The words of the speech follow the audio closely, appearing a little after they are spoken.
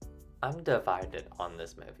I'm divided on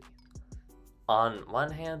this movie. On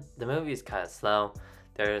one hand, the movie is kind of slow.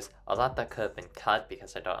 There's a lot that could have been cut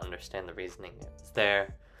because I don't understand the reasoning it was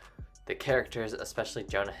there. The characters, especially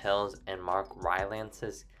Jonah Hill's and Mark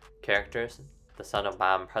Rylance's characters, the son of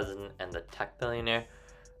Madam President and the tech billionaire,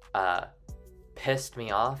 pissed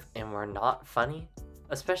me off and were not funny.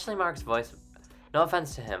 Especially Mark's voice. No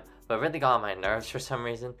offense to him, but really got on my nerves for some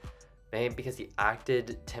reason. Maybe because he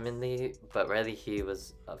acted timidly, but really he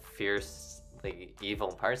was a fiercely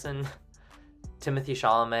evil person. Timothée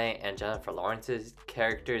Chalamet and Jennifer Lawrence's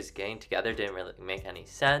characters getting together didn't really make any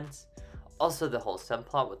sense. Also, the whole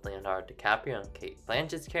subplot with Leonardo DiCaprio and Cate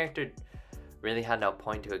Blanchett's character really had no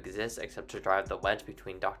point to exist except to drive the wedge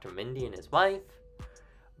between Dr. Mindy and his wife.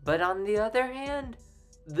 But on the other hand,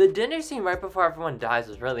 the dinner scene right before everyone dies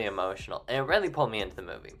was really emotional, and it really pulled me into the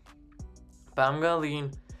movie. But I'm going to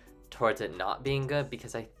lean towards it not being good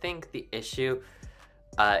because I think the issue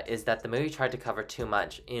is that the movie tried to cover too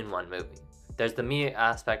much in one movie. There's the media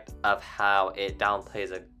aspect of how it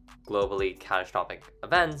downplays a globally catastrophic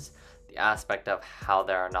events, the aspect of how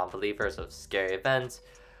there are non-believers of scary events,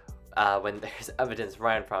 when there's evidence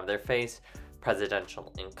right in front of their face,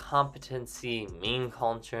 presidential incompetency, meme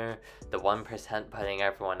culture, the 1% putting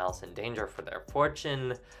everyone else in danger for their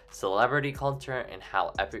fortune, celebrity culture, and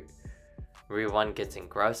how everyone gets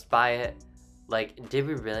engrossed by it. Like, did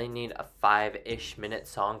we really need a 5-ish minute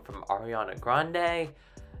song from Ariana Grande?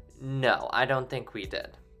 No, I don't think we did.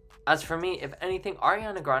 As for me, if anything,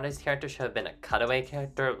 Ariana Grande's character should have been a cutaway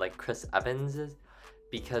character like Chris Evans's,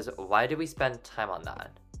 because why do we spend time on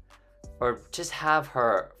that? Or just have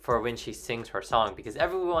her for when she sings her song, because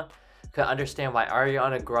everyone could understand why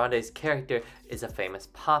Ariana Grande's character is a famous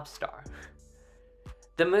pop star.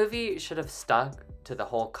 The movie should have stuck to the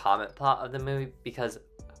whole comic plot of the movie because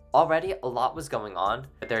already a lot was going on,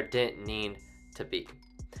 but there didn't need to be.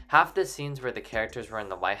 Half the scenes where the characters were in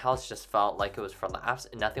the White House just felt like it was for laughs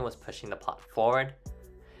and nothing was pushing the plot forward.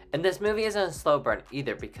 And this movie isn't a slow burn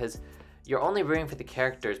either because you're only rooting for the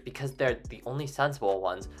characters because they're the only sensible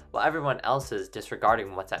ones while everyone else is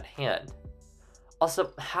disregarding what's at hand.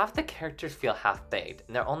 Also, half the characters feel half-baked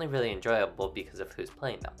and they're only really enjoyable because of who's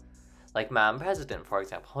playing them. Like Madam President, for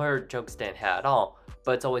example, her jokes didn't hit at all,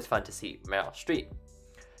 but it's always fun to see Meryl Streep.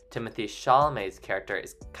 Timothée Chalamet's character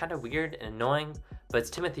is kind of weird and annoying, but it's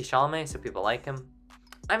Timothée Chalamet, so people like him.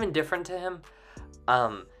 I'm indifferent to him.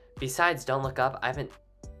 Besides Don't Look Up, I haven't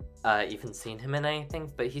even seen him in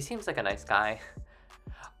anything, but he seems like a nice guy.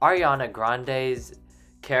 Ariana Grande's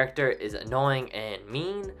character is annoying and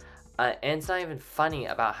mean, and it's not even funny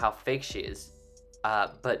about how fake she is.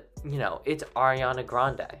 But, you know, it's Ariana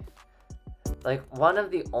Grande. Like, one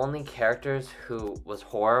of the only characters who was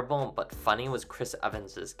horrible but funny was Chris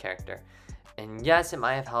Evans's character. And yes, it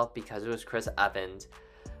might have helped because it was Chris Evans,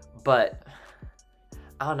 but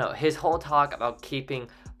I don't know, his whole talk about keeping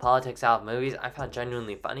politics out of movies I found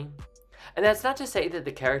genuinely funny. And that's not to say that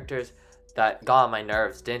the characters that got on my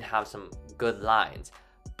nerves didn't have some good lines,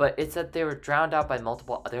 but it's that they were drowned out by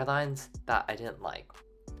multiple other lines that I didn't like.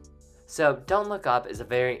 So Don't Look Up is a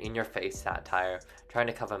very in-your-face satire, trying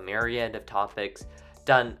to cover a myriad of topics,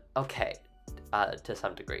 done okay to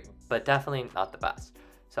some degree, but definitely not the best.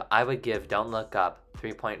 So I would give Don't Look Up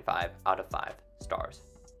 3.5 out of 5 stars.